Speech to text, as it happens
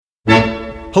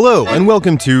Hello and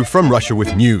welcome to From Russia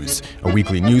with News, a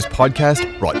weekly news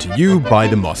podcast brought to you by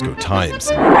the Moscow Times.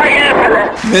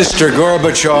 Mr.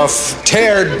 Gorbachev,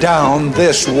 tear down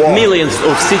this wall. Millions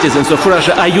of citizens of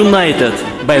Russia are united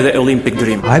by the Olympic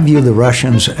dream. I view the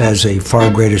Russians as a far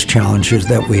greatest challenges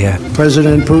that we have.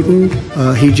 President Putin,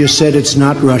 he just said it's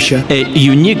not Russia. A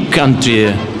unique country,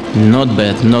 not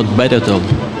bad at all.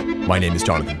 My name is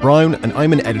Jonathan Brown, and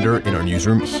I'm an editor in our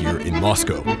newsroom here in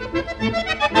Moscow.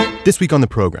 This week on the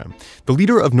program, the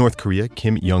leader of North Korea,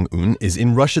 Kim Jong Un, is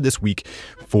in Russia this week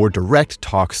for direct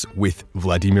talks with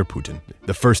Vladimir Putin,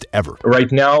 the first ever.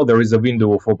 Right now, there is a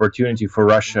window of opportunity for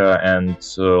Russia, and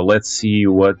let's see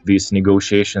what these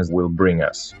negotiations will bring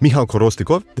us. Mikhail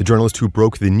Korostikov, the journalist who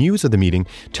broke the news of the meeting,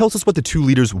 tells us what the two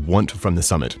leaders want from the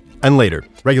summit. And later,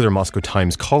 regular Moscow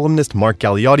Times columnist Mark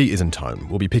Galeotti is in town.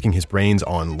 We'll be picking his brains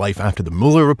on life after the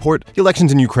Mueller report, the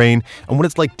elections in Ukraine, and what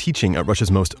it's like teaching at Russia's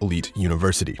most elite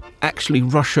university. Actually,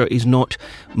 Russia is not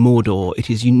Mordor. It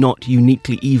is not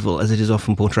uniquely evil as it is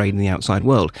often portrayed in the outside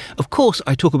world. Of course,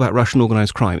 I talk about Russian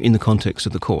organised crime in the context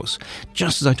of the course,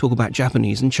 just as I talk about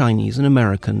Japanese and Chinese and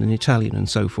American and Italian and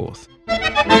so forth.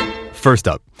 First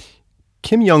up,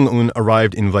 Kim Jong Un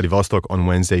arrived in Vladivostok on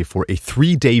Wednesday for a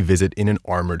 3-day visit in an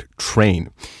armoured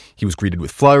train. He was greeted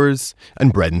with flowers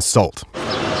and bread and salt.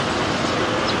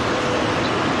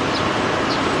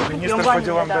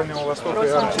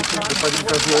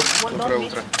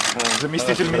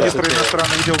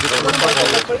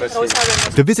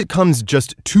 The visit comes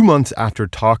just 2 months after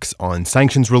talks on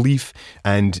sanctions relief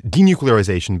and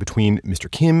denuclearization between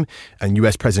Mr. Kim and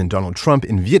U.S. President Donald Trump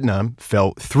in Vietnam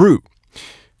fell through.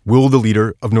 Will the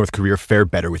leader of North Korea fare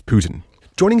better with Putin?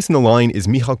 Joining us in the line is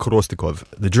Mikhail Korostikov,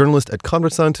 the journalist at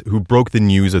Kommersant who broke the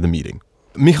news of the meeting.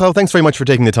 Mikhail, thanks very much for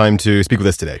taking the time to speak with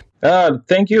us today.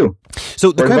 Thank you for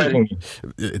inviting me.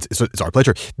 It's our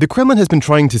pleasure. The Kremlin has been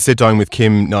trying to sit down with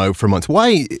Kim now for months.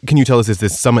 Why, can you tell us, is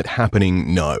this summit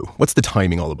happening now? What's the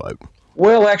timing all about?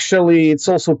 Well, actually, it's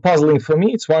also puzzling for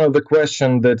me. It's one of the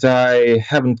questions that I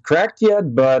haven't cracked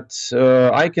yet, but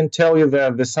I can tell you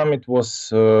that the summit was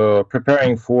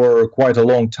preparing for quite a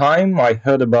long time. I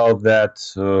heard about that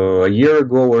a year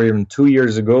ago or even 2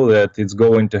 years ago, that it's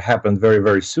going to happen very,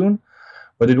 very soon.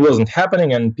 But it wasn't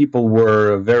happening, and people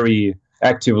were very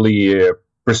actively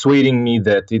persuading me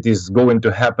that it is going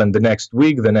to happen the next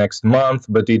week, the next month,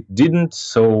 but it didn't.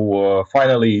 So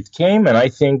finally it came, and I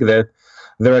think that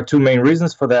there are two main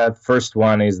reasons for that. First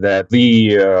one is that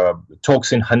the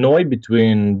talks in Hanoi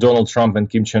between Donald Trump and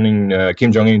Kim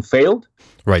Jong Un failed.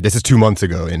 Right, this is 2 months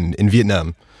ago in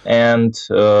Vietnam. And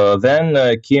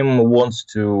then Kim wants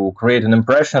to create an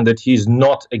impression that he's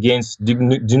not against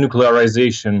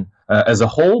denuclearization as a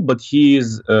whole, but he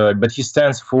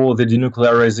stands for the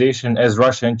denuclearization as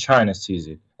Russia and China sees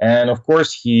it. And of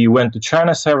course, he went to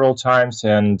China several times,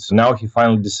 and now he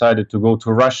finally decided to go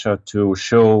to Russia to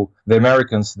show the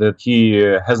Americans that he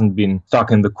hasn't been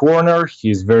stuck in the corner.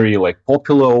 He's very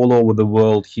popular all over the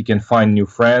world. He can find new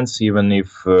friends, even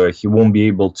if he won't be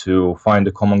able to find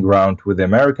a common ground with the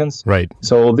Americans. Right.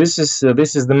 So this is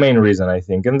the main reason, I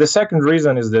think. And the second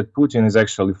reason is that Putin is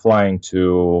actually flying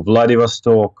to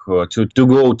Vladivostok to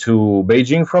go to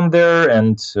Beijing from there,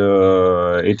 and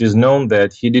it is known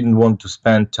that he didn't want to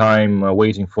spend time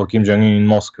waiting for Kim Jong Un in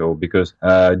Moscow because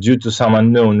due to some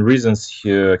unknown reasons,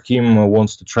 Kim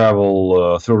wants to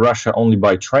travel through Russia only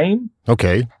by train.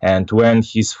 Okay. And when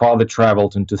his father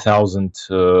traveled in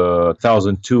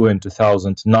 2002 and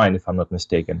 2009, if I'm not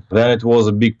mistaken, then it was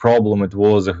a big problem. It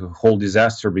was a whole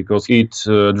disaster because it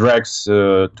drags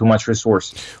too much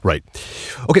resource. Right.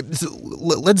 Okay, so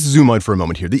let's zoom out for a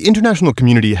moment here. The international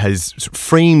community has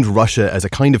framed Russia as a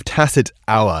kind of tacit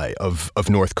ally of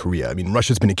North Korea. I mean,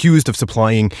 Russia's been accused of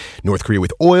supplying North Korea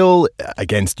with oil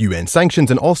against UN sanctions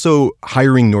and also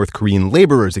hiring North Korean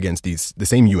laborers against the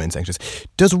same UN sanctions.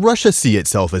 Does Russia see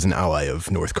itself as an ally of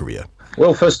North Korea?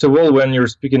 Well, first of all, when you're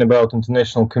speaking about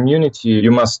international community,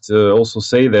 you must also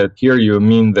say that here you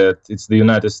mean that it's the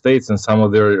United States and some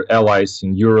of their allies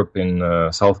in Europe, in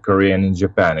South Korea and in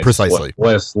Japan. It's precisely.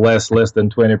 Less than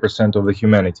 20% of the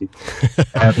humanity.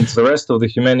 And the rest of the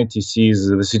humanity sees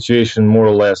the situation more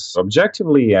or less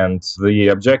objectively. And the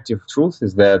objective truth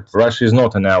is that Russia is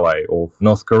not an ally of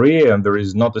North Korea, and there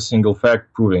is not a single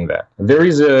fact proving that. There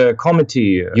is a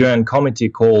committee, UN committee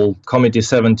called Committee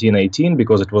 1718,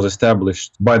 because it was established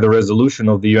established by the resolution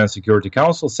of the UN Security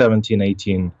Council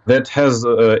 1718. That has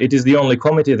it is the only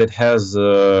committee that has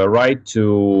right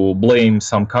to blame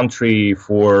some country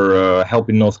for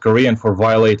helping North Korea and for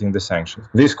violating the sanctions.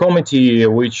 This committee,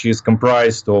 which is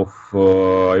comprised of,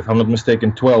 if I'm not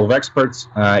mistaken, 12 experts,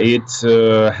 it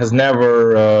has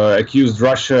never accused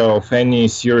Russia of any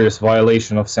serious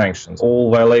violation of sanctions.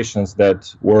 All violations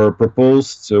that were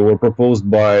proposed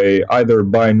by either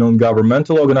by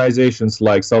non-governmental organizations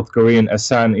like South Korean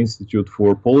Asan Institute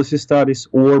for Policy Studies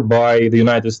or by the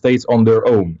United States on their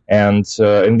own. And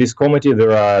in this committee,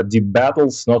 there are deep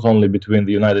battles, not only between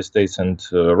the United States and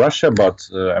Russia, but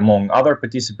among other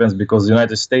participants, because the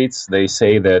United States, they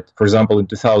say that, for example, in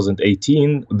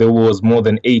 2018, there was more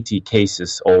than 80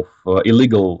 cases of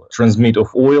illegal transmit of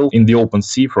oil in the open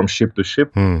sea from ship to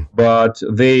ship, but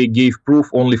they gave proof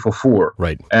only for 4.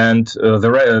 Right. And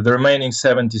the remaining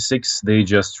 76, they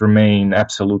just remain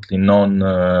absolutely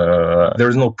there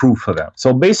is no proof for them.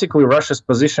 So basically, Russia's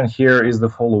position here is the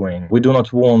following. We do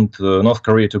not want North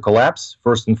Korea to collapse,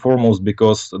 first and foremost,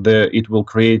 because it will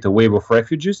create a wave of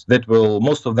refugees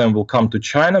most of them will come to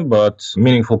China, but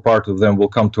meaningful part of them will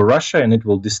come to Russia, and it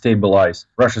will destabilize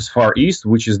Russia's Far East,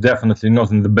 which is definitely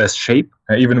not in the best shape,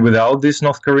 even without these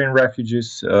North Korean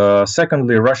refugees.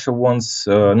 Secondly, Russia wants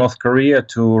North Korea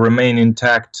to remain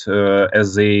intact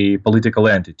as a political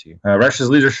entity. Russia's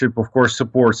leadership, of course,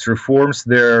 supports reforms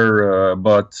there,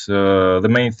 but the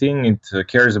main thing it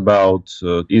cares about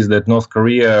is that North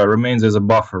Korea remains as a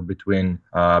buffer between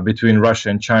Russia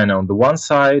and China on the one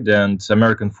side and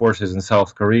American forces in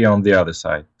South Korea on the other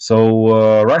side.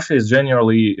 So Russia is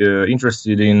generally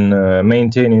interested in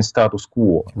maintaining status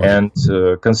quo. And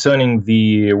concerning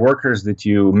the workers that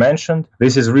you mentioned,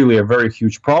 this is really a very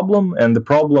huge problem. And the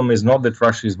problem is not that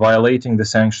Russia is violating the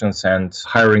sanctions and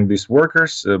hiring these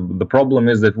workers. The problem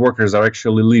is that workers are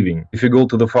actually leaving. If you go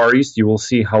to the Far East, you will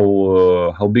see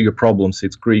how big a problem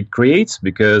it creates,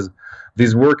 because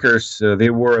these workers, they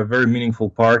were a very meaningful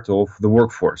part of the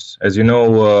workforce. As you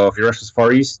know, Russia's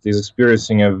Far East is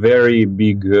experiencing a very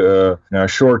big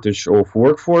shortage of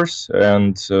workforce,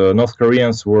 and North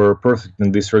Koreans were perfect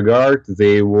in this regard.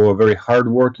 They were very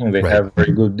hardworking. They have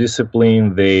very good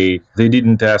discipline. They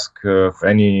didn't ask for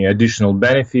any additional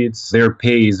benefits. Their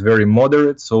pay is very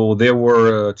moderate, so they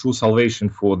were a true salvation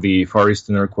for the Far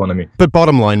Eastern economy. But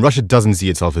bottom line, Russia doesn't see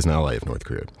itself as an ally of North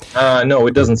Korea. No,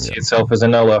 it doesn't see itself as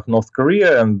an ally of North Korea.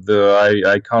 And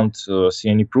I can't see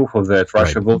any proof of that.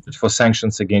 Russia voted for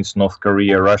sanctions against North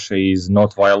Korea. Russia is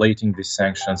not violating these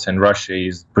sanctions, and Russia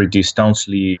is pretty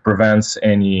staunchly prevents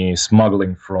any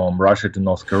smuggling from Russia to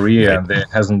North Korea. And there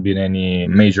hasn't been any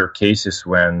major cases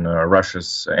when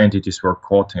Russia's entities were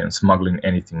caught in smuggling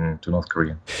anything to North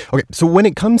Korea. Okay, so when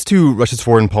it comes to Russia's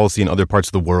foreign policy in other parts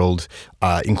of the world,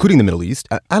 including the Middle East,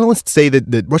 analysts say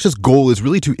that Russia's goal is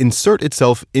really to insert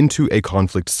itself into a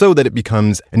conflict so that it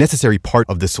becomes a necessary part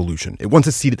of the solution. It wants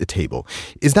a seat at the table.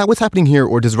 Is that what's happening here,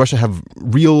 or does Russia have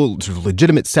real, sort of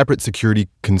legitimate, separate security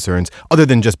concerns other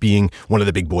than just being one of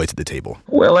the big boys at the table?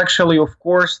 Well, actually, of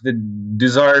course, the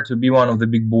desire to be one of the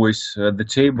big boys at the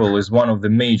table is one of the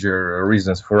major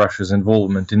reasons for Russia's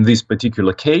involvement in this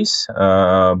particular case,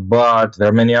 but there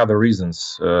are many other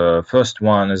reasons. First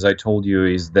one, as I told you,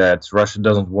 is that Russia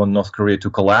doesn't want North Korea to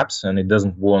collapse, and it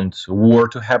doesn't want war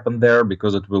to happen there,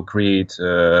 because it will create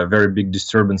a very big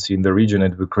disturbance in the region.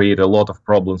 It will create a lot of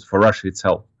problems for Russia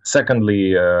itself.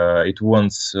 Secondly, it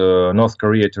wants North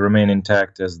Korea to remain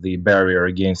intact as the barrier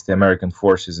against the American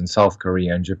forces in South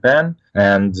Korea and Japan.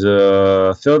 And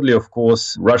thirdly, of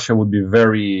course, Russia would be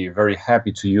very, very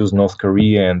happy to use North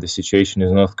Korea and the situation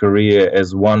in North Korea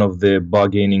as one of the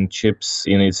bargaining chips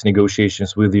in its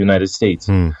negotiations with the United States.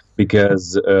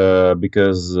 Because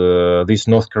this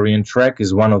North Korean track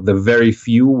is one of the very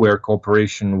few where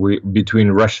cooperation between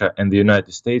Russia and the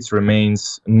United States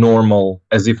remains normal,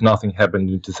 as if nothing happened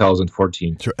in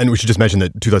 2014. Sure. And we should just mention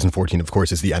that 2014, of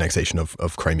course, is the annexation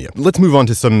of Crimea. Let's move on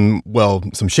to some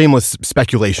shameless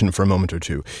speculation for a moment or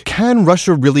two. Can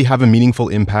Russia really have a meaningful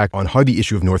impact on how the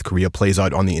issue of North Korea plays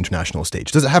out on the international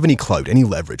stage? Does it have any clout, any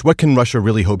leverage? What can Russia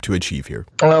really hope to achieve here?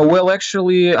 Well,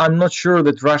 actually, I'm not sure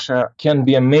that Russia can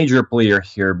be a major player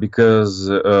here, because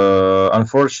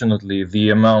unfortunately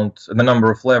the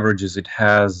number of leverages it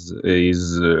has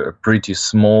is pretty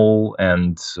small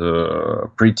and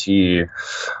pretty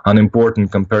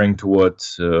unimportant comparing to what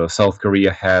South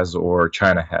Korea has or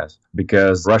China has,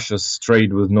 because Russia's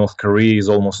trade with North Korea is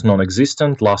almost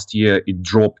non-existent. Last year it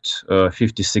dropped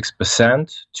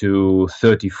 56% to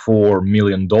 $34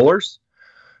 million.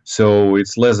 So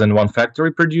it's less than one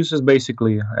factory produces,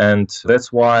 basically. And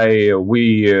that's why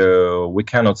we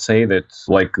cannot say that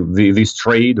like this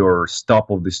trade or stop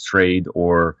of this trade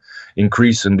or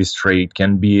increase in this trade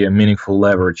can be a meaningful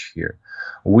leverage here.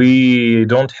 We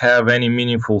don't have any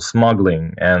meaningful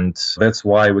smuggling, and that's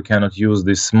why we cannot use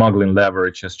this smuggling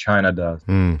leverage as China does.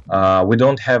 We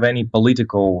don't have any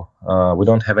political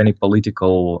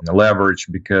leverage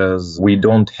because we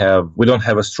don't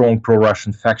have a strong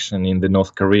pro-Russian faction in the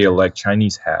North Korea like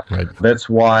Chinese have. Right. That's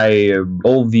why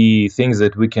all the things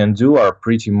that we can do are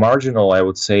pretty marginal. I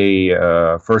would say,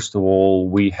 first of all,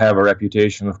 we have a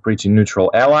reputation of pretty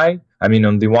neutral ally. I mean,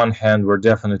 on the one hand, we're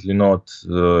definitely not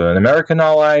an American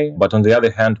ally, but on the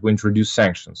other hand, we introduce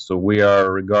sanctions. So we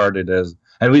are regarded as,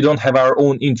 and we don't have our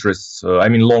own interests,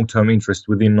 long-term interests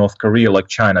within North Korea like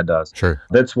China does. Sure.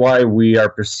 That's why we are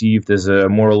perceived as a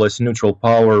more or less neutral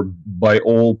power by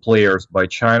all players, by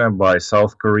China, by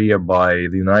South Korea, by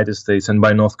the United States, and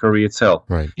by North Korea itself.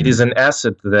 Right. It is an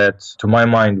asset that, to my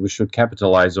mind, we should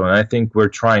capitalize on. I think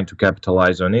we're trying to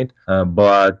capitalize on it.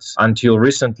 But until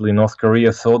recently, North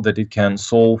Korea thought that it can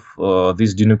solve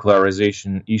this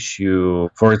denuclearization issue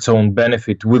for its own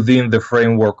benefit within the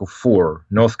framework of four: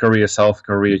 North Korea, South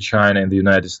Korea, China, and the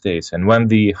United States. And when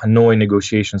the Hanoi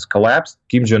negotiations collapsed,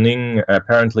 Kim Jong Un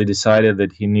apparently decided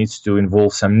that he needs to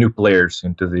involve some new players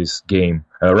into this game.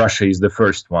 Russia is the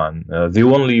first one. The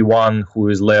only one who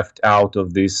is left out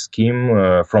of this scheme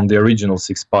from the original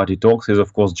six-party talks is,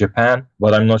 of course, Japan.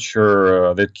 But I'm not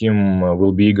sure that Kim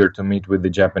will be eager to meet with the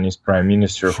Japanese prime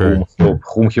minister, Sure.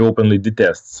 whom he openly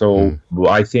detests. So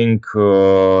I think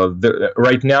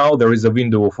right now there is a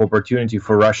window of opportunity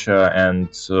for Russia, and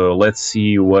let's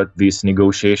see what these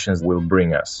negotiations will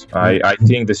bring us. I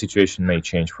think the situation may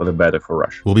change for the better for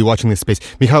Russia. We'll be watching this space.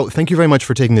 Mikhail, thank you very much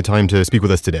for taking the time to speak with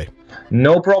us today.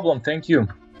 No problem. Thank you.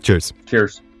 Cheers.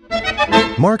 Cheers.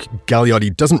 Mark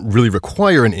Galeotti doesn't really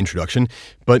require an introduction,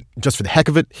 but just for the heck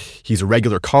of it, he's a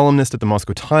regular columnist at the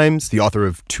Moscow Times, the author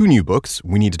of 2 new books,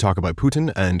 We Need to Talk About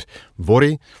Putin and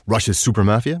Vory, Russia's Super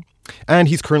Mafia, and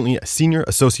he's currently a senior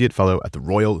associate fellow at the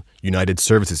Royal United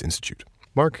Services Institute.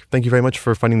 Mark, thank you very much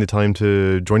for finding the time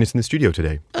to join us in the studio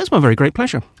today. That's my very great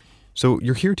pleasure. So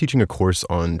you're here teaching a course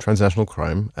on transnational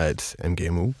crime at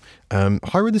MGMU.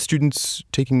 How are the students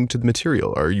taking to the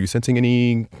material? Are you sensing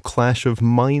any clash of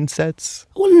mindsets?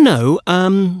 Well, no.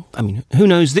 Who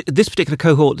knows? This particular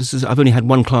cohort, I've only had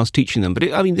one class teaching them, but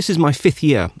this is my 5th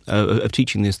year of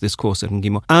teaching this course at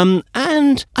MGIMO.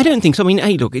 And I don't think so.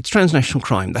 Hey, look, it's transnational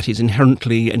crime. That is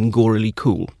inherently and gorily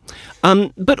cool.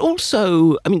 But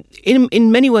also,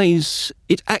 in many ways,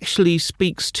 it actually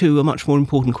speaks to a much more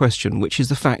important question, which is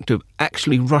the fact of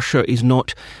actually Russia is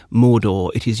not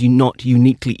Mordor. It is not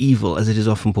uniquely evil as it is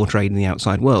often portrayed in the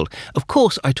outside world. Of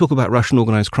course, I talk about Russian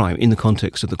organised crime in the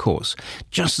context of the course,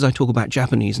 just as I talk about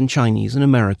Japanese and Chinese and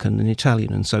American and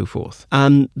Italian and so forth.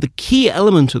 The key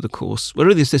element of the course, well,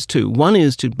 really there's 2. One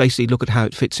is to basically look at how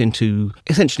it fits into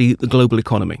essentially the global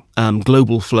economy,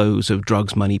 global flows of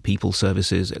drugs, money, people,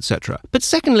 services, etc. But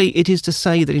secondly, it is to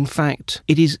say that in fact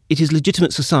it is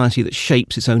legitimate society that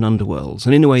shapes its own underworlds,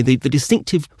 and in a way the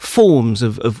distinctive forms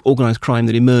of organised crime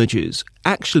that emerges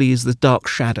actually is the dark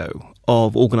shadow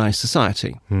of organised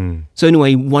society. So in a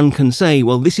way, one can say,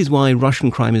 well, this is why Russian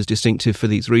crime is distinctive for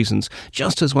these reasons,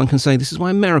 just as one can say this is why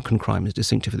American crime is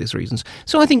distinctive for these reasons.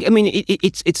 So I think,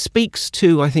 it speaks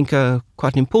to, I think,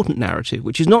 quite an important narrative,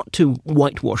 which is not to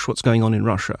whitewash what's going on in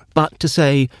Russia, but to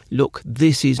say, look,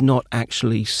 this is not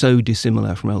actually so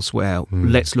dissimilar from elsewhere.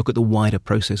 Let's look at the wider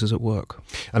processes at work.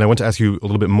 And I want to ask you a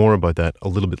little bit more about that a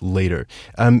little bit later.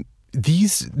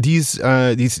 These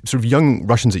sort of young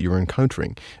Russians that you were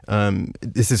encountering,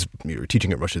 you're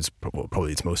teaching at Russia's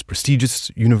probably its most prestigious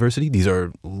university. These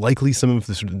are likely some of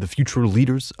the future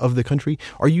leaders of the country.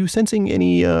 Are you sensing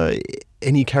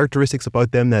any characteristics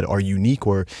about them that are unique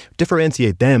or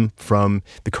differentiate them from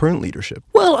the current leadership?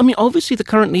 Well, Obviously the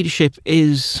current leadership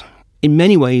is in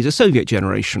many ways a Soviet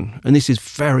generation, and this is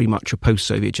very much a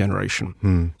post-Soviet generation.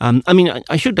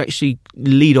 I should actually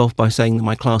lead off by saying that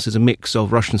my class is a mix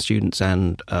of Russian students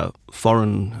and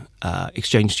foreign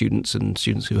exchange students and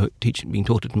students who are being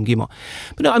taught at MGIMO.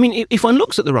 But no, if one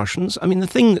looks at the Russians, the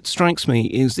thing that strikes me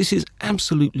is this is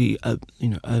absolutely a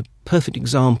perfect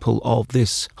example of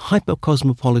this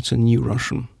hyper-cosmopolitan new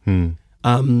Russian.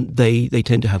 They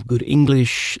tend to have good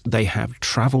English. They have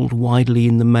travelled widely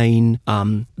in the main.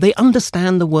 They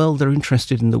understand the world. They're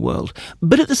interested in the world.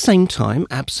 But at the same time,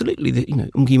 absolutely,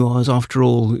 MGIMO is, after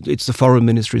all, it's the foreign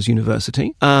ministry's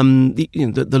university.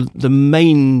 The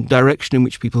main direction in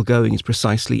which people are going is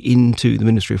precisely into the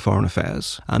Ministry of Foreign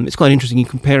Affairs. It's quite interesting. You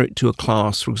compare it to a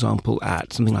class, for example,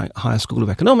 at something like Higher School of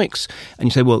Economics, and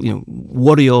you say, well,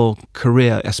 what are your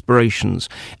career aspirations?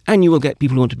 And you will get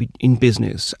people who want to be in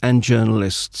business and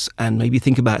journalists and maybe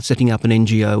think about setting up an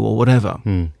NGO or whatever.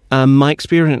 My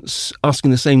experience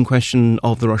asking the same question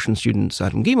of the Russian students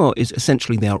at MGIMO is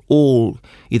essentially they are all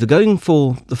either going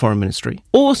for the foreign ministry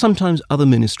or sometimes other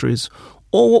ministries,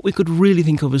 or what we could really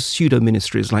think of as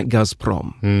pseudo-ministries like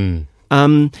Gazprom.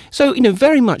 So,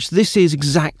 very much this is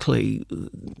exactly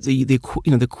the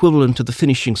equivalent of the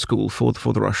finishing school for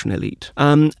the Russian elite.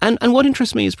 And what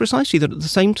interests me is precisely that at the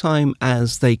same time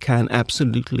as they can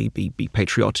absolutely be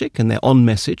patriotic and they're on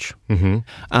message,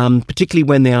 particularly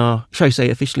when they are, shall I say,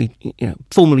 officially,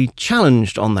 formally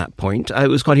challenged on that point. It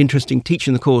was quite interesting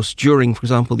teaching the course during, for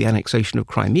example, the annexation of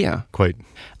Crimea. Quite.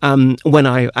 When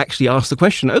I actually asked the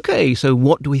question, okay, so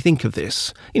what do we think of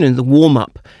this? The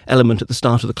warm-up element at the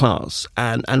start of the class.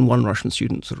 And one Russian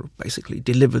student sort of basically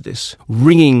delivered this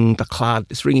ringing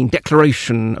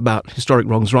declaration about historic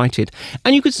wrongs righted.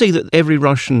 And you could see that every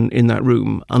Russian in that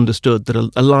room understood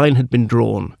that a line had been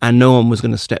drawn and no one was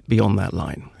going to step beyond that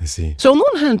line. I see. So on the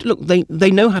one hand, look, they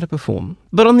know how to perform.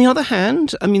 But on the other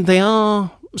hand, they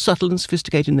are subtle and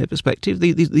sophisticated in their perspective.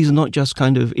 These are not just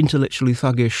kind of intellectually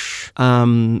thuggish,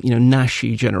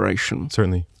 nashy generation.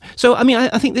 Certainly. So,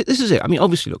 I think that this is it.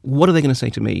 Obviously, look, what are they going to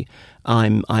say to me?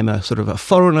 I'm a sort of a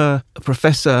foreigner, a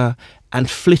professor, and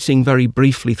flitting very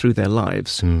briefly through their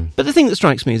lives. But the thing that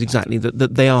strikes me is exactly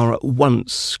that they are at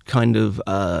once kind of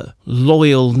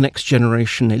loyal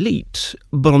next-generation elite,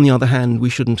 but on the other hand, we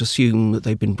shouldn't assume that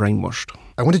they've been brainwashed.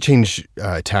 I want to change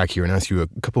tack here and ask you a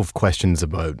couple of questions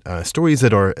about stories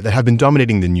that have been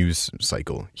dominating the news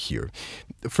cycle here.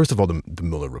 First of all, the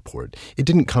Mueller report. It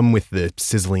didn't come with the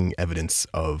sizzling evidence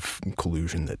of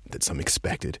collusion that some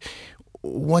expected.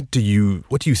 What do you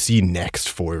see next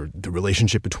for the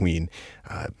relationship between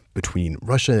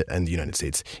Russia and the United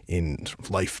States in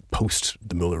life post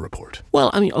the Mueller report?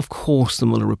 Well, of course the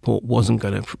Mueller report wasn't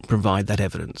going to provide that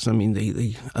evidence.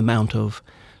 The amount of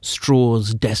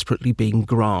straws desperately being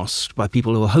grasped by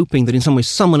people who are hoping that in some way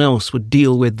someone else would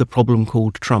deal with the problem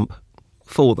called Trump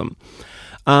for them.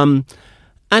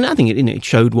 And I think it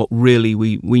showed what really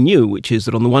we knew, which is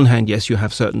that on the one hand, yes, you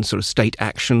have certain sort of state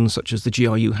actions such as the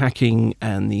GRU hacking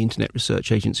and the Internet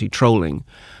Research Agency trolling,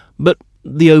 but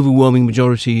the overwhelming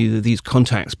majority of these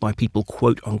contacts by people,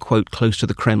 quote unquote, close to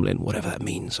the Kremlin, whatever that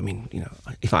means.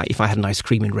 If I had an ice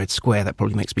cream in Red Square, that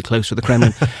probably makes me close to the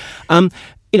Kremlin.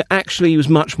 Actually was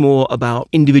much more about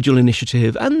individual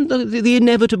initiative and the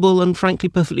inevitable and frankly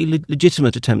perfectly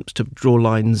legitimate attempts to draw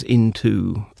lines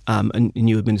into a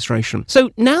new administration. So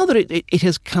now that it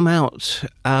has come out,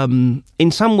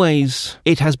 in some ways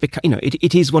it has become,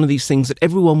 it is one of these things that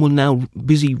everyone will now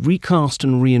busy recast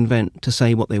and reinvent to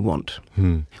say what they want.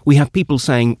 We have people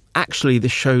saying, actually,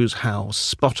 this shows how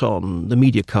spot on the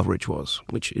media coverage was,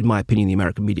 which, in my opinion, the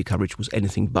American media coverage was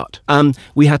anything but.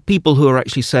 We have people who are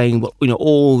actually saying, well,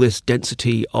 all this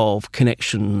density of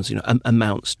connections,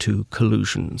 amounts to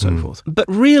collusion and so forth. But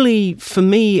really, for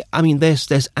me,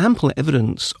 there's ample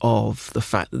evidence of the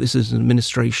fact that this is an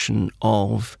administration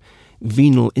of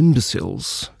venal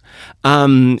imbeciles.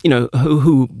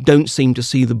 Who don't seem to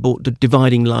see the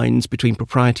dividing lines between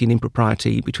propriety and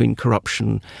impropriety, between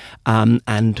corruption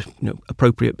and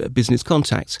appropriate business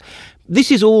contacts. This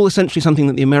is all essentially something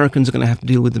that the Americans are going to have to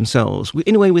deal with themselves,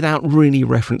 in a way without really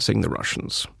referencing the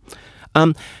Russians.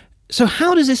 So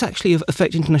how does this actually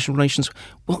affect international relations?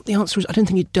 Well, the answer is I don't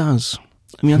think it does.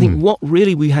 I think what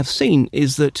really we have seen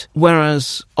is that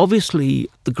whereas obviously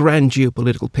the grand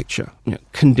geopolitical picture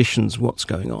conditions what's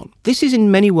going on, this is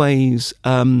in many ways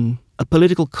a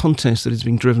political contest that is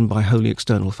being driven by wholly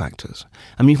external factors.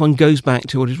 If one goes back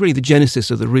to what is really the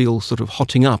genesis of the real sort of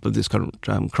hotting up of this current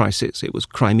crisis, it was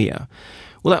Crimea.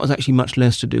 Well, that was actually much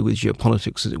less to do with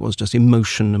geopolitics as it was just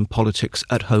emotion and politics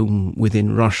at home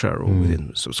within Russia or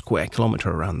within a sort of square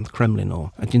kilometre around the Kremlin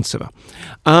or Odintseva.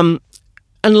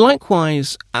 And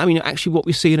likewise, actually what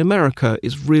we see in America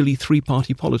is really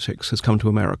three-party politics has come to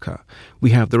America.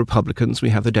 We have the Republicans, we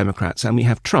have the Democrats, and we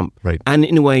have Trump. Right. And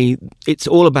in a way, it's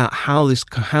all about how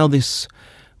this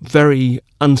very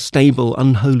unstable,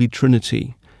 unholy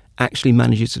trinity actually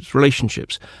manages its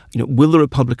relationships. Will the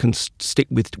Republicans stick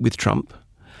with Trump?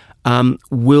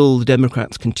 Will the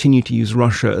Democrats continue to use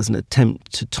Russia as an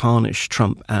attempt to tarnish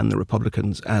Trump and the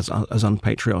Republicans as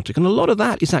unpatriotic? And a lot of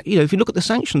that is that, if you look at the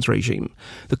sanctions regime,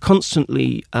 the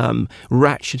constantly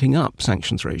ratcheting up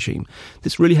sanctions regime,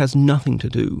 this really has nothing to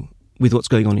do with what's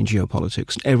going on in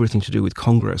geopolitics, and everything to do with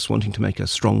Congress wanting to make a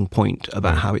strong point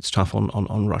about how it's tough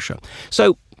on Russia.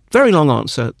 So, very long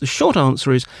answer. The short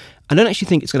answer is, I don't actually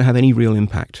think it's going to have any real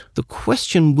impact. The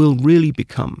question will really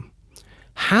become,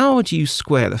 how do you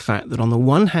square the fact that on the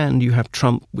one hand you have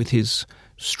Trump with his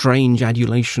strange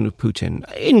adulation of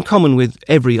Putin, in common with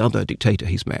every other dictator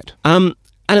he's met, and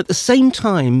at the same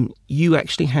time you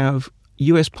actually have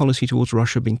US policy towards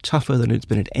Russia being tougher than it's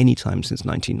been at any time since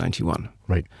 1991.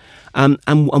 Right.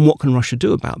 And what can Russia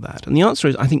do about that? And the answer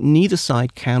is, I think neither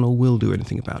side can or will do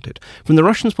anything about it. From the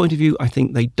Russians' point of view, I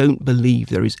think they don't believe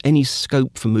there is any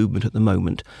scope for movement at the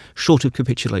moment, short of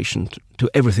capitulation to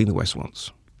everything the West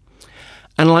wants.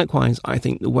 And likewise, I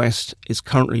think the West is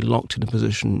currently locked in a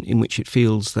position in which it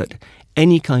feels that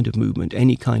any kind of movement,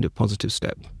 any kind of positive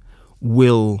step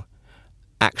will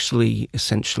actually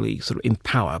essentially sort of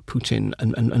empower Putin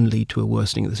and lead to a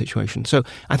worsening of the situation. So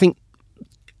I think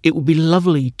it would be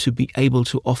lovely to be able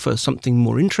to offer something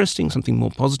more interesting, something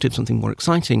more positive, something more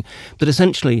exciting, but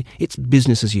essentially it's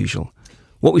business as usual.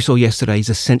 What we saw yesterday is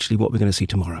essentially what we're going to see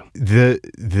tomorrow.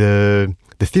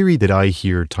 The theory that I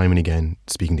hear time and again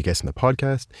speaking to guests on the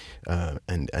podcast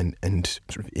and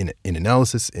sort of in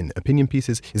analysis, in opinion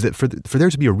pieces, is that for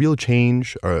there to be a real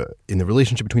change in the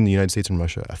relationship between the United States and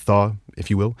Russia, a thaw,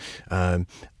 if you will,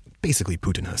 basically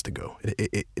Putin has to go.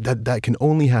 That can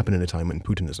only happen in a time when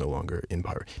Putin is no longer in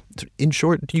power. In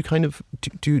short, do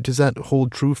you does that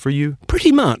hold true for you?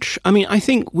 Pretty much. I mean, I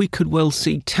think we could well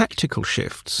see tactical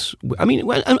shifts. I mean,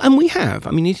 and we have.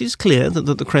 I mean, it is clear that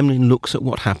the Kremlin looks at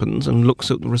what happens and looks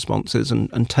at the responses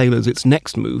and tailors its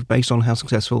next move based on how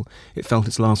successful it felt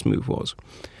its last move was.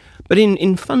 But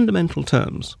in fundamental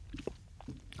terms,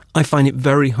 I find it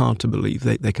very hard to believe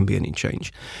that there can be any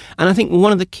change. And I think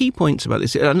one of the key points about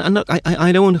this, and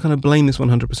I don't want to kind of blame this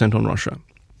 100% on Russia.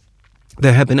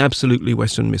 There have been absolutely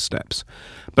Western missteps.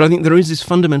 But I think there is this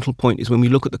fundamental point is when we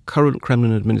look at the current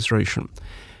Kremlin administration,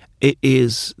 it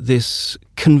is this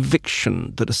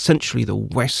conviction that essentially the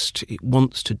West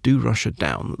wants to do Russia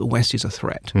down, that the West is a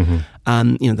threat.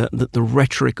 Mm-hmm. That the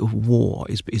rhetoric of war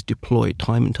is deployed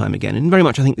time and time again. And very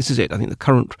much I think this is it. I think the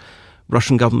current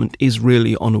Russian government is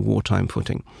really on a wartime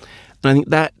footing. And I think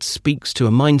that speaks to a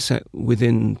mindset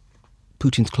within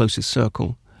Putin's closest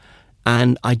circle.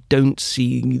 And I don't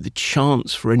see the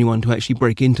chance for anyone to actually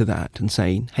break into that and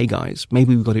say, hey guys,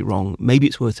 maybe we got it wrong. Maybe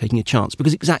it's worth taking a chance.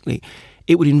 Because exactly,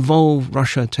 it would involve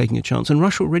Russia taking a chance. And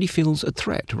Russia already feels a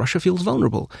threat. Russia feels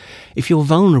vulnerable. If you're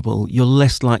vulnerable, you're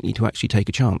less likely to actually take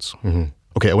a chance. Mm-hmm.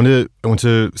 Okay, I want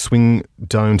to swing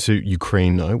down to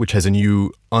Ukraine now, which has a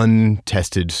new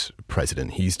untested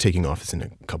president. He's taking office in a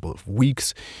couple of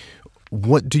weeks.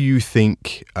 What do you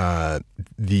think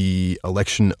the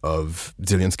election of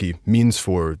Zelensky means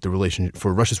for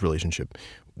Russia's relationship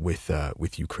with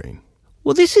Ukraine?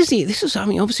 Well, this is I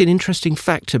mean, obviously an interesting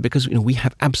factor because we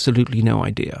have absolutely no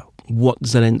idea what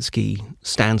Zelensky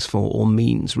stands for or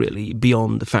means, really,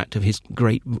 beyond the fact of his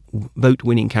great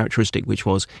vote-winning characteristic, which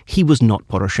was he was not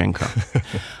Poroshenko.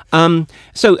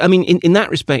 So, I mean, in that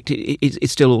respect,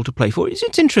 it's still all to play for.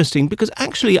 It's interesting because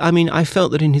actually, I mean, I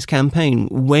felt that in his campaign,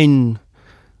 when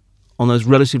on those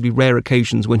relatively rare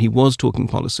occasions when he was talking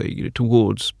policy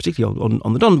towards, particularly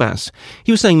on the Donbass,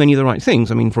 he was saying many of the right things.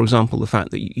 I mean, for example, the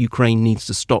fact that Ukraine needs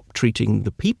to stop treating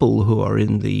the people who are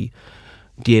in the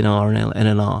DNR and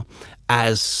LNR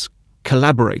as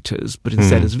collaborators, but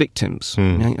instead as victims.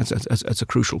 That's a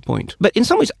crucial point. But in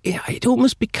some ways, it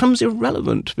almost becomes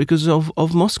irrelevant because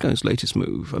of Moscow's latest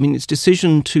move. I mean, its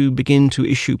decision to begin to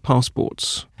issue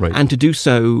passports and to do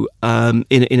so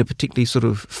in a particularly sort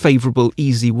of favourable,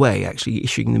 easy way, actually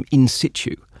issuing them in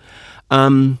situ,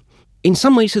 in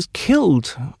some ways has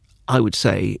killed, I would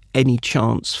say, any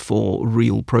chance for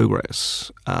real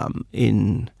progress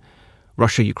in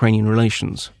Russia-Ukrainian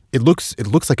relations. It looks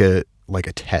like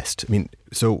a test. I mean,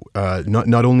 so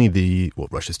not only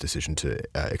Russia's decision to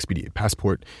expedite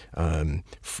passports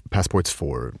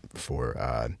for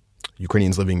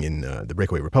Ukrainians living in the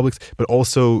breakaway republics, but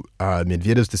also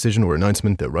Medvedev's decision or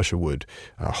announcement that Russia would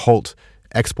halt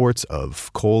exports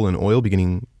of coal and oil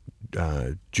beginning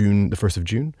the 1st of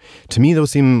June. To me,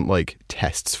 those seem like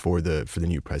tests for the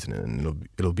new president, and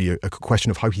it'll be a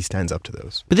question of how he stands up to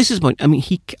those. But this is my. I mean,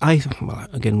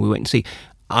 again, we wait and see.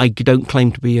 I don't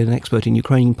claim to be an expert in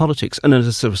Ukrainian politics. And as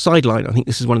a sort of sideline, I think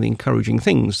this is one of the encouraging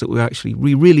things that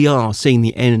we really are seeing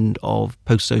the end of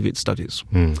post-Soviet studies.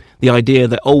 The idea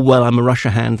that, I'm a Russia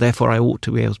hand, therefore I ought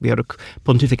to be able to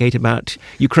pontificate about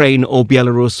Ukraine or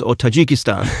Belarus or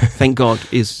Tajikistan, thank God,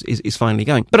 is finally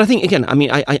going. But I think, again,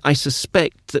 I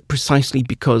suspect that precisely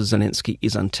because Zelensky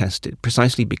is untested,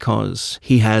 precisely because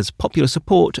he has popular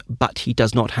support, but he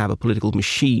does not have a political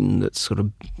machine that's sort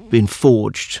of been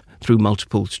forged through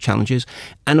multiple challenges.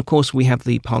 And of course, we have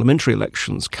the parliamentary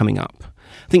elections coming up.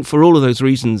 I think for all of those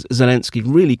reasons, Zelensky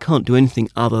really can't do anything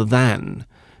other than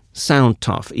sound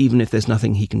tough, even if there's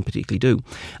nothing he can particularly do.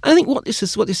 And I think what this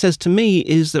says to me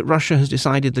is that Russia has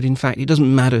decided that, in fact, it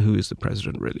doesn't matter who is the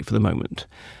president, really, for the moment.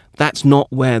 That's not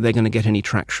where they're going to get any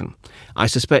traction. I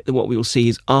suspect that what we will see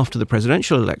is after the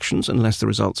presidential elections, unless the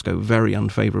results go very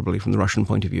unfavourably from the Russian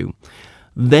point of view,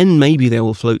 then maybe they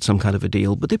will float some kind of a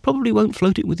deal, but they probably won't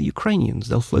float it with the Ukrainians.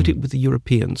 They'll float it with the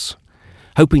Europeans,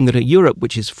 hoping that a Europe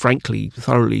which is frankly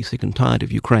thoroughly sick and tired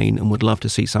of Ukraine and would love to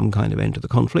see some kind of end to the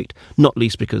conflict, not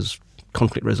least because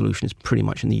conflict resolution is pretty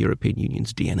much in the European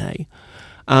Union's DNA.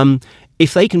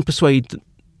 If they can persuade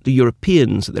the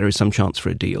Europeans that there is some chance for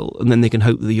a deal, and then they can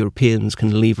hope that the Europeans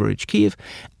can leverage Kiev,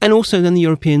 and also then the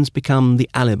Europeans become the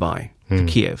alibi for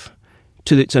Kiev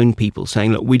to its own people,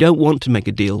 saying, look, we don't want to make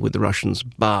a deal with the Russians,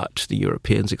 but the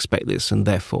Europeans expect this, and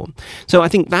therefore. So I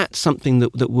think that's something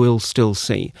that we'll still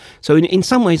see. So in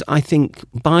some ways, I think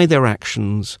by their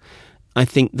actions, I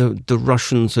think the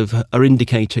Russians are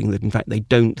indicating that, in fact, they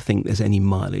don't think there's any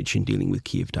mileage in dealing with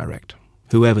Kiev direct,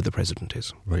 whoever the president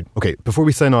is. Right. Okay, before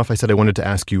we sign off, I said I wanted to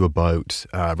ask you about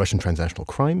Russian transnational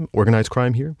crime, organized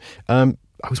crime here.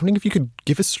 I was wondering if you could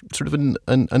give us sort of an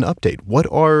update.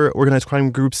 What are organized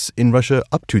crime groups in Russia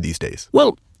up to these days?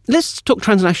 Well, let's talk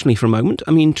transnationally for a moment.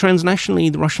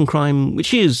 Transnationally, the Russian crime,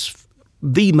 which is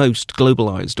the most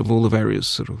globalized of all the various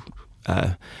sort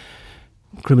of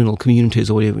criminal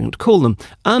communities, or whatever you want to call them,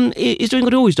 is doing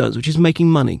what it always does, which is making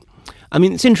money.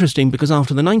 It's interesting because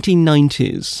after the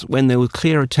 1990s, when there were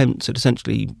clear attempts at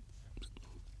essentially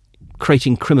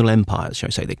creating criminal empires, shall I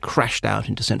say. They crashed out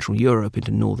into Central Europe, into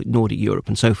Nordic Europe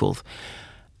and so forth.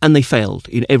 And they failed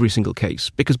in every single case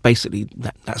because basically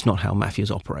that's not how mafias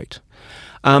operate.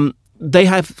 They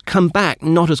have come back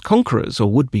not as conquerors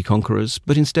or would-be conquerors,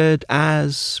 but instead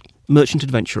as merchant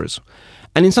adventurers.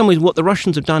 And in some ways what the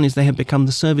Russians have done is they have become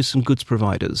the service and goods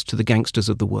providers to the gangsters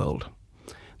of the world.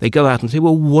 They go out and say,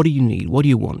 well, what do you need? What do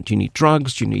you want? Do you need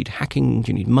drugs? Do you need hacking?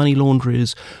 Do you need money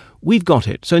launderers? We've got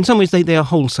it. So in some ways, they are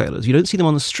wholesalers. You don't see them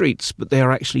on the streets, but they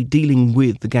are actually dealing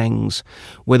with the gangs,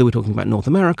 whether we're talking about North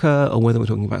America or whether we're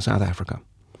talking about South Africa.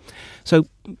 So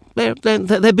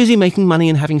they're busy making money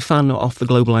and having fun off the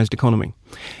globalized economy.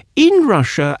 In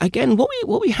Russia, again,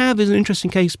 what we have is an interesting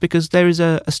case because there is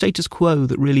a status quo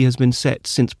that really has been set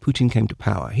since Putin came to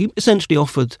power. He essentially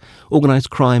offered organized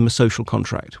crime a social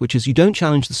contract, which is you don't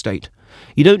challenge the state.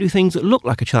 You don't do things that look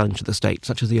like a challenge to the state,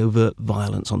 such as the overt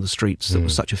violence on the streets that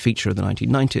was such a feature of the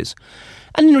 1990s.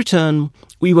 And in return,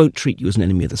 we won't treat you as an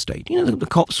enemy of the state. The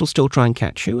cops will still try and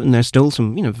catch you, and there's still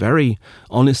some, very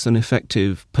honest and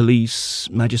effective police,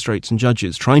 magistrates and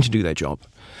judges trying to do their job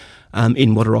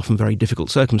in what are often very difficult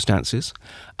circumstances.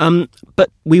 But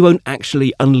we won't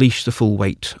actually unleash the full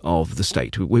weight of the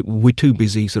state. We're too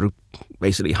busy sort of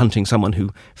basically hunting someone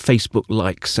who Facebook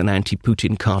likes an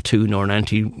anti-Putin cartoon or an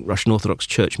anti-Russian Orthodox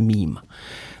Church meme.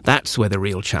 That's where the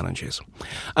real challenge is.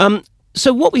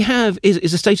 So what we have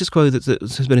is a status quo that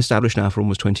has been established now for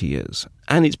almost 20 years,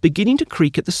 and it's beginning to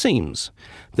creak at the seams.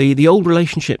 The old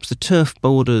relationships, the turf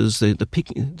borders,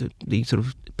 the sort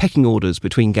of pecking orders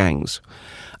between gangs,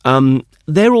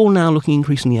 they're all now looking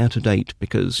increasingly out of date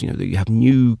because you have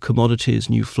new commodities,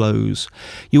 new flows.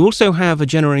 You also have a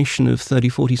generation of 30,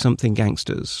 40-something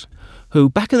gangsters who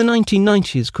back in the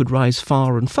 1990s could rise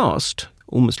far and fast,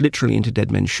 almost literally into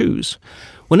dead men's shoes.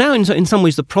 Well, now in some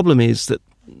ways the problem is that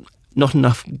not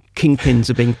enough kingpins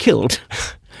are being killed.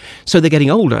 So they're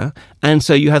getting older, and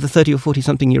so you have the 30 or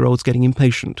 40-something-year-olds getting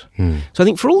impatient. So I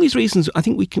think for all these reasons, I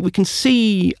think we can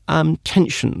see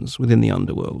tensions within the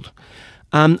underworld.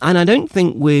 And I don't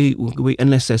think we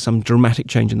unless there's some dramatic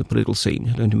change in the political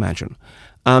scene, I don't imagine,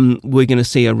 we're going to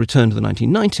see a return to the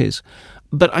 1990s.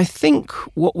 But I think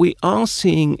what we are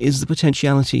seeing is the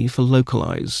potentiality for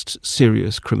localized,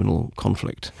 serious criminal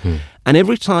conflict. And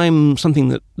every time something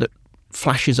that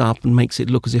flashes up and makes it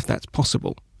look as if that's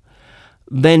possible,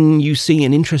 then you see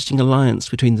an interesting alliance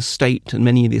between the state and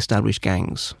many of the established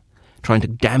gangs trying to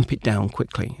damp it down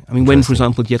quickly. When, for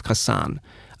example, Yed Hassan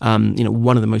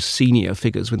one of the most senior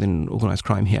figures within organised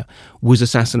crime here, was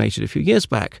assassinated a few years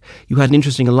back, you had an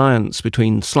interesting alliance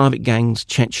between Slavic gangs,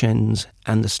 Chechens,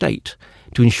 and the state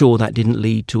to ensure that didn't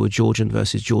lead to a Georgian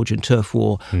versus Georgian turf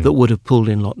war that would have pulled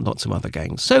in lots of other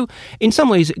gangs. So in some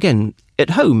ways, again,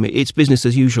 at home, it's business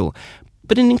as usual,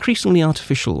 but an increasingly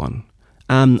artificial one.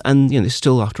 There's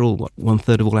still, after all,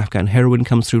 1/3 of all Afghan heroin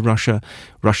comes through Russia.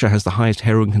 Russia has the highest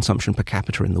heroin consumption per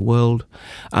capita in the world.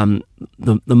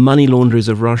 The money launderers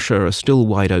of Russia are still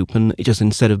wide open. It just,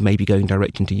 instead of maybe going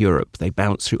direct into Europe, they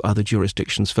bounce through other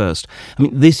jurisdictions first. I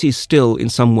mean, this is still, in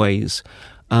some ways,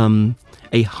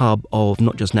 a hub of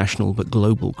not just national but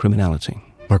global criminality.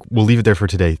 Mark, we'll leave it there for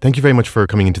today. Thank you very much for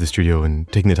coming into the studio and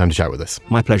taking the time to chat with us.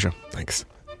 My pleasure. Thanks.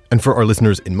 And for our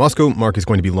listeners in Moscow, Mark is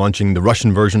going to be launching the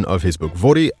Russian version of his book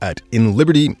Vory at In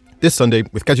Liberty this Sunday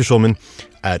with Katya Schulman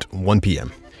at 1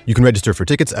 p.m. You can register for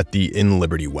tickets at the In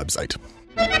Liberty website.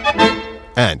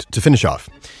 And to finish off,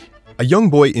 a young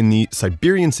boy in the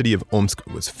Siberian city of Omsk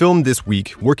was filmed this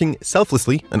week working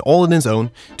selflessly and all on his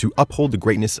own to uphold the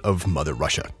greatness of Mother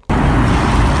Russia.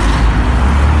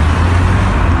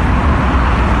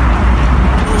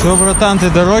 Что, братан, ты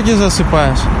дороги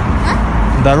засыпаешь?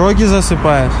 Дороги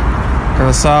засыпаешь?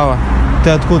 Красава. Ты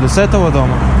откуда? С этого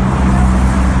дома?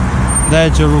 Дай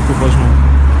я тебе руку пожму.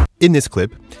 In this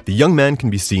clip, the young man can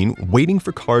be seen waiting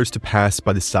for cars to pass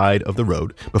by the side of the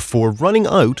road before running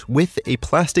out with a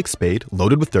plastic spade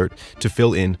loaded with dirt to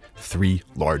fill in 3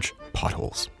 large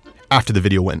potholes. After the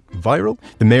video went viral,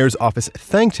 the mayor's office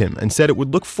thanked him and said it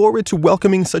would look forward to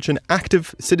welcoming such an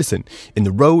active citizen in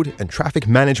the Road and Traffic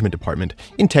Management Department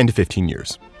in 10 to 15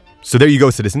 years. So there you go,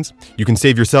 citizens. You can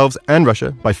save yourselves and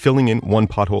Russia by filling in 1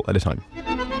 pothole at a time.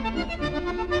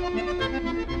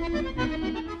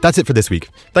 That's it for this week.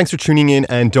 Thanks for tuning in,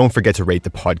 and don't forget to rate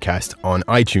the podcast on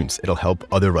iTunes. It'll help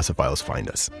other Russophiles find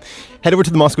us. Head over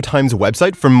to the Moscow Times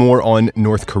website for more on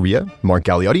North Korea, Mark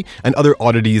Galeotti, and other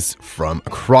oddities from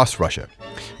across Russia.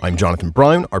 I'm Jonathan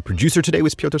Brown. Our producer today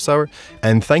was Piotr Sauer,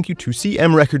 and thank you to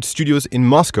CM Records Studios in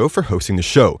Moscow for hosting the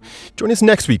show. Join us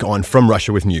next week on From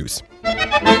Russia with News.